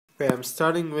Okay, I'm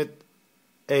starting with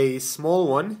a small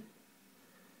one.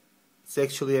 It's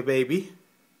actually a baby,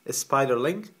 a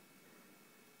spiderling.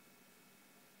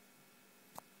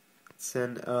 It's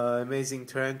an amazing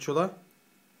tarantula.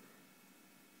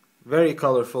 Very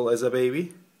colorful as a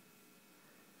baby.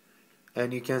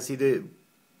 And you can see the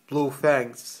blue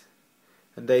fangs.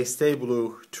 And they stay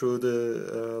blue through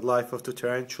the life of the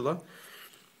tarantula.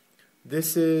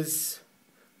 This is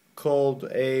called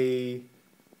a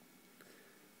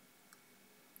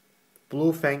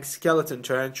blue fang skeleton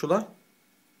tarantula.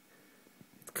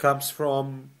 It comes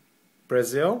from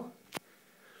Brazil.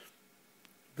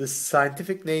 The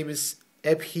scientific name is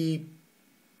Ephebopus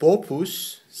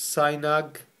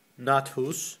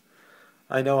cyanognathus.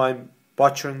 I know I'm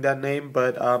butchering that name,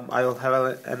 but I'll have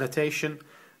an annotation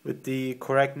with the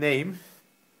correct name.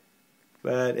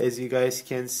 But as you guys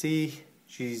can see,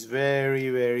 she's very,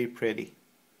 very pretty.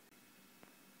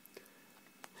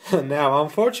 Now,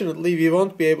 unfortunately, we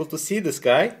won't be able to see this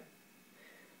guy.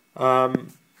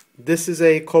 This is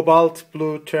a cobalt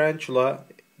blue tarantula.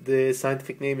 The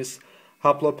scientific name is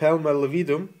Haplopelma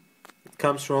lividum. It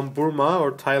comes from Burma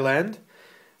or Thailand.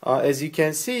 As you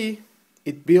can see,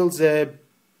 it builds a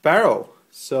burrow,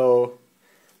 so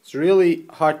it's really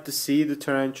hard to see the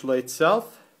tarantula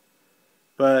itself.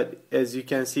 But as you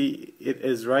can see, it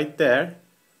is right there.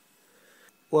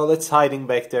 Well, it's hiding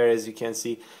back there, as you can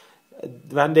see.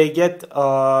 When they get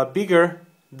bigger,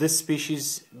 this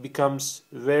species becomes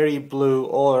very blue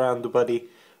all around the body.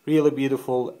 Really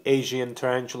beautiful Asian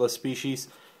tarantula species.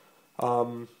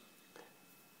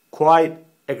 Quite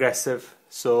aggressive,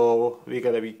 so we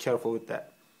gotta be careful with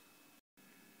that.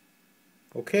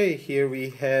 Okay, here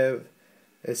we have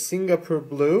a Singapore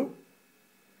blue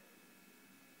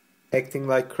acting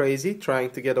like crazy,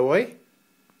 trying to get away.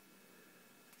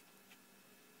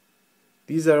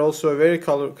 These are also a very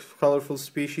colorful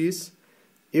species.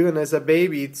 Even as a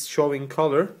baby, it's showing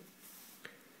color.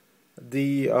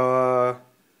 The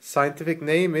scientific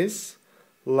name is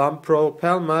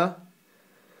Lampropelma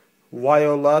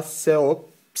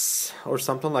violaceopes or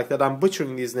something like that. I'm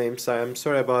butchering these names, I'm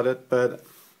sorry about it, but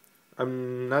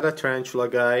I'm not a tarantula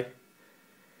guy.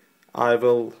 I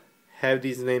will have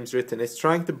these names written. It's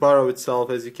trying to burrow itself,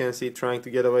 as you can see, trying to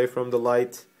get away from the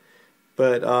light.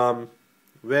 But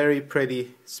very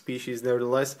pretty species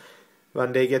nevertheless.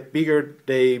 When they get bigger,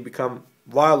 they become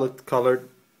violet colored.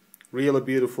 Really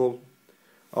beautiful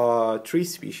tree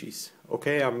species.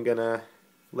 Okay, I'm gonna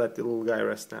let the little guy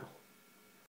rest now.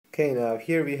 Okay, now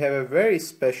here we have a very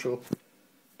special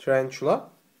tarantula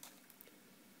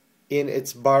in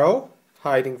its burrow,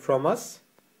 hiding from us.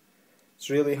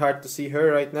 It's really hard to see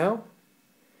her right now.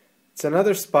 It's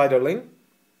another spiderling.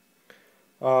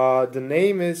 The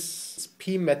name is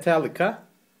P. metallica.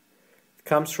 It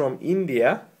comes from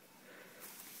India.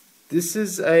 This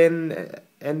is an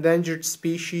endangered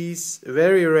species,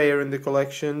 very rare in the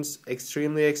collections,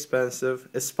 extremely expensive.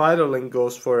 A spiderling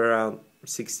goes for around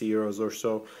 60 euros or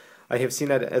so. I have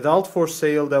seen an adult for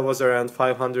sale that was around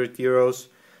 500 euros.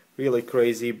 Really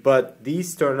crazy, but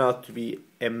these turn out to be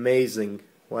amazing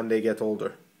when they get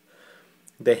older.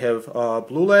 They have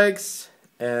blue legs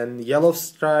and yellow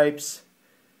stripes.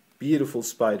 Beautiful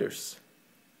spiders.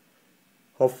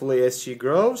 Hopefully as she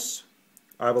grows,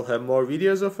 I will have more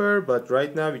videos of her, but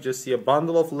right now we just see a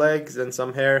bundle of legs and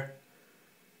some hair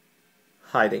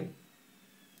hiding.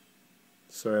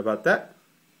 Sorry about that.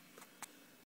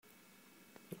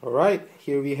 Alright,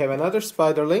 here we have another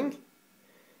spiderling.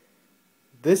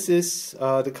 This is,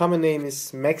 the common name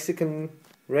is Mexican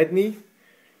redknee.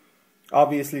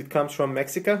 Obviously it comes from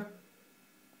Mexico.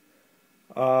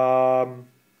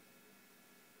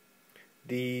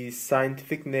 The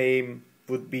scientific name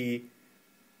would be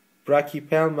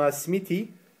Brachypelma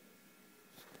smithi.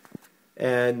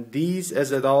 And these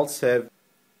as adults have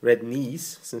red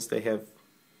knees, since they have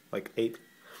like 8.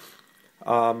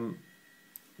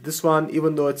 This one,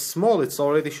 even though it's small, it's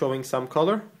already showing some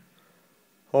color.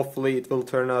 Hopefully it will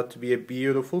turn out to be a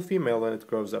beautiful female when it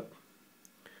grows up.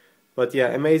 But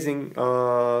yeah, amazing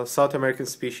South American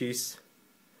species,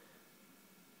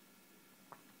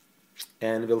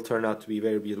 and will turn out to be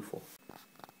very beautiful.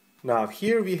 Now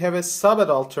here we have a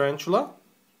subadult tarantula,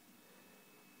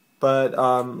 but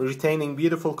retaining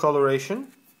beautiful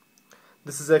coloration.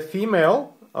 This is a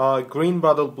female, green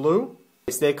bottle blue.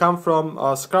 They come from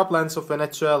scrublands of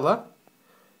Venezuela,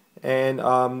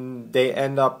 and they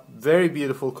end up very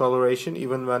beautiful coloration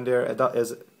even when they're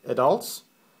as adults.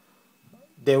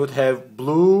 They would have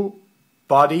blue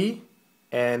body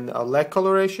and leg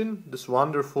coloration, this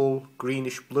wonderful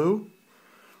greenish blue,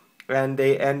 and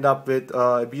they end up with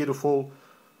a beautiful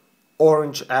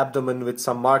orange abdomen with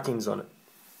some markings on it.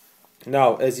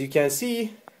 Now, as you can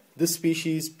see, this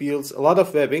species builds a lot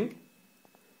of webbing,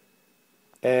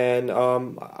 and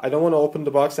I don't want to open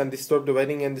the box and disturb the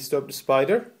webbing and disturb the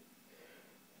spider,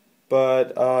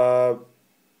 but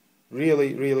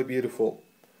really, really beautiful.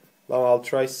 Now I'll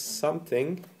try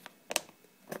something,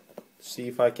 see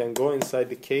if I can go inside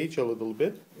the cage a little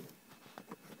bit.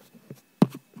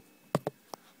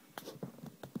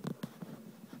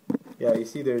 Yeah, you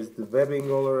see there's the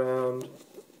webbing all around.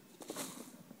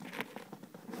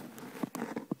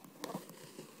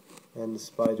 And the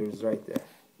spider is right there.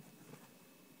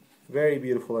 Very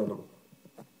beautiful animal.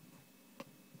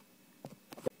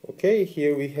 Okay,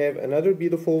 here we have another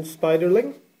beautiful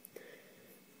spiderling.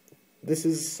 This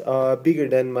is bigger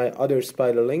than my other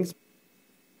spiderlings.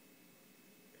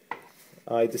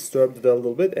 I disturbed it a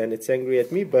little bit and it's angry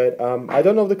at me, but I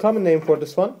don't know the common name for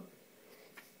this one.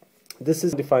 This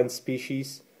is a defined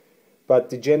species,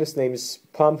 but the genus name is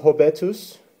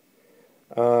Pamphobeteus,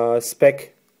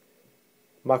 spec.machalla,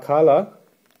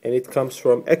 and it comes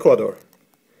from Ecuador.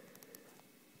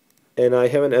 And I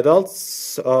have an adult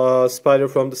spider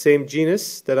from the same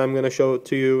genus that I'm going to show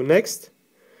to you next.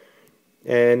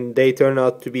 And they turn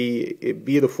out to be a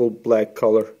beautiful black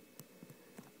color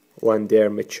when they're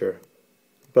mature.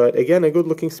 But again, a good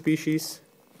looking species.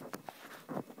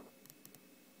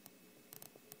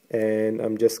 And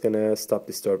I'm just going to stop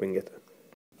disturbing it.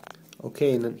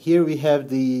 Okay, and here we have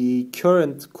the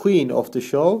current queen of the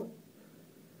show.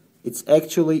 It's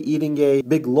actually eating a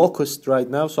big locust right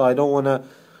now, so I don't want to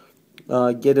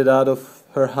get it out of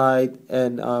her hide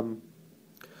and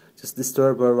just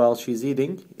disturb her while she's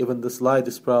eating. Even this light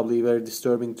is probably very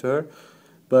disturbing to her.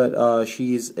 But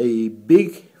she is a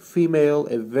big female,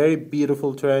 a very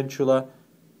beautiful tarantula.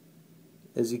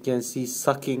 As you can see,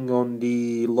 sucking on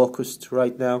the locust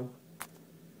right now.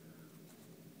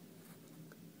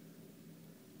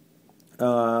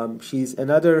 She's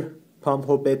another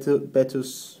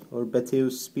Pamphobeteus or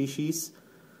Beteus species.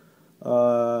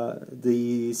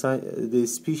 The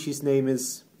species name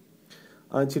is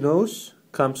antinous,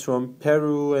 comes from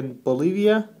Peru and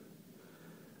Bolivia.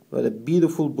 But a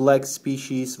beautiful black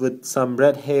species with some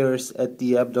red hairs at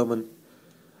the abdomen.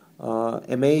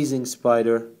 Amazing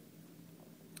spider.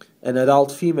 An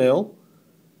adult female,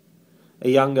 a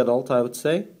young adult I would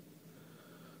say.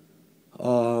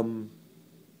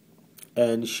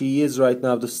 And she is right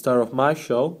now the star of my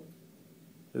show.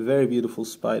 A very beautiful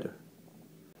spider.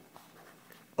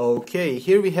 Okay,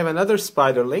 here we have another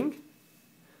spiderling.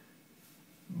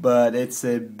 But it's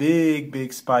a big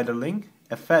spiderling.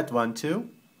 A fat one too.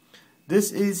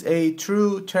 This is a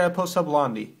true Theraposa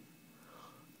blondi.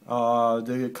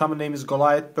 The common name is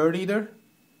Goliath birdeater.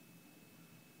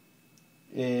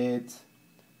 It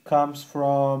comes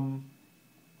from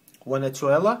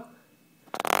Venezuela.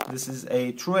 This is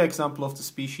a true example of the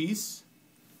species,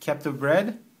 captive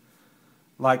bred,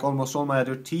 like almost all my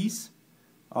other teas.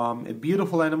 A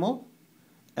beautiful animal,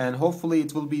 and hopefully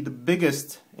it will be the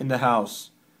biggest in the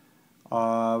house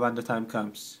when the time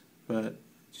comes. But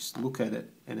just look at it,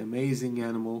 an amazing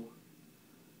animal.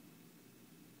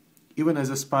 Even as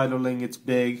a spiderling, it's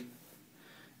big,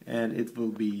 and it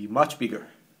will be much bigger.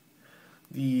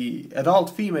 The adult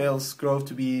females grow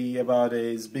to be about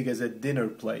as big as a dinner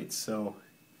plate, so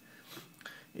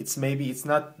it's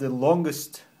not the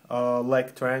longest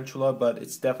leg tarantula, but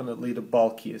it's definitely the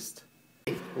bulkiest.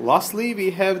 Lastly,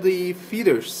 we have the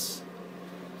feeders.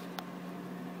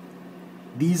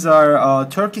 These are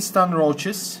Turkestan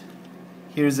roaches.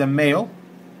 Here's a male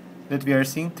that we are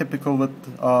seeing, typical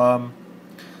with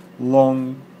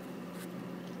long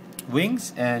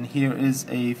wings, and here is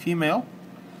a female.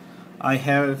 I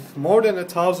have more than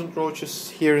 1,000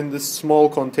 roaches here in this small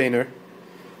container.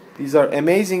 These are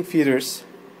amazing feeders,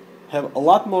 have a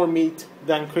lot more meat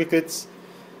than crickets,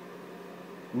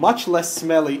 much less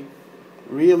smelly,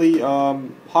 really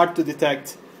hard to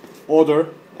detect odor,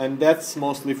 and that's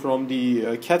mostly from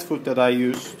the cat food that I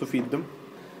use to feed them.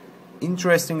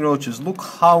 Interesting roaches, look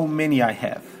how many I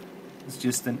have. It's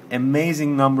just an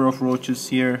amazing number of roaches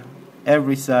here,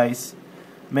 every size,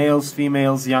 males,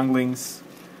 females, younglings,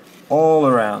 all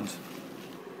around.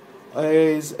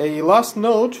 As a last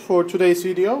note for today's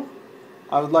video,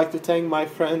 I would like to thank my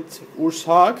friend Urs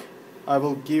Haag. I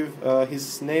will give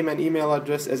his name and email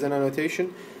address as an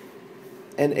annotation.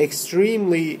 An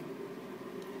extremely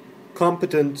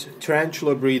competent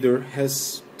tarantula breeder,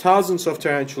 has thousands of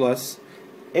tarantulas.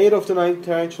 8 of the 9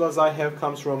 tarantulas I have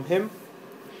comes from him.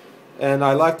 And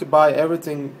I like to buy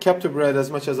everything captive bred as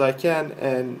much as I can,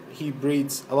 and he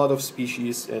breeds a lot of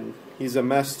species, and he's a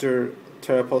master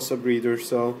Theraposa breeder,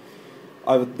 so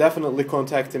I would definitely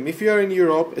contact him if you are in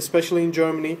Europe, especially in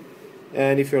Germany,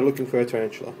 and if you're looking for a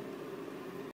tarantula.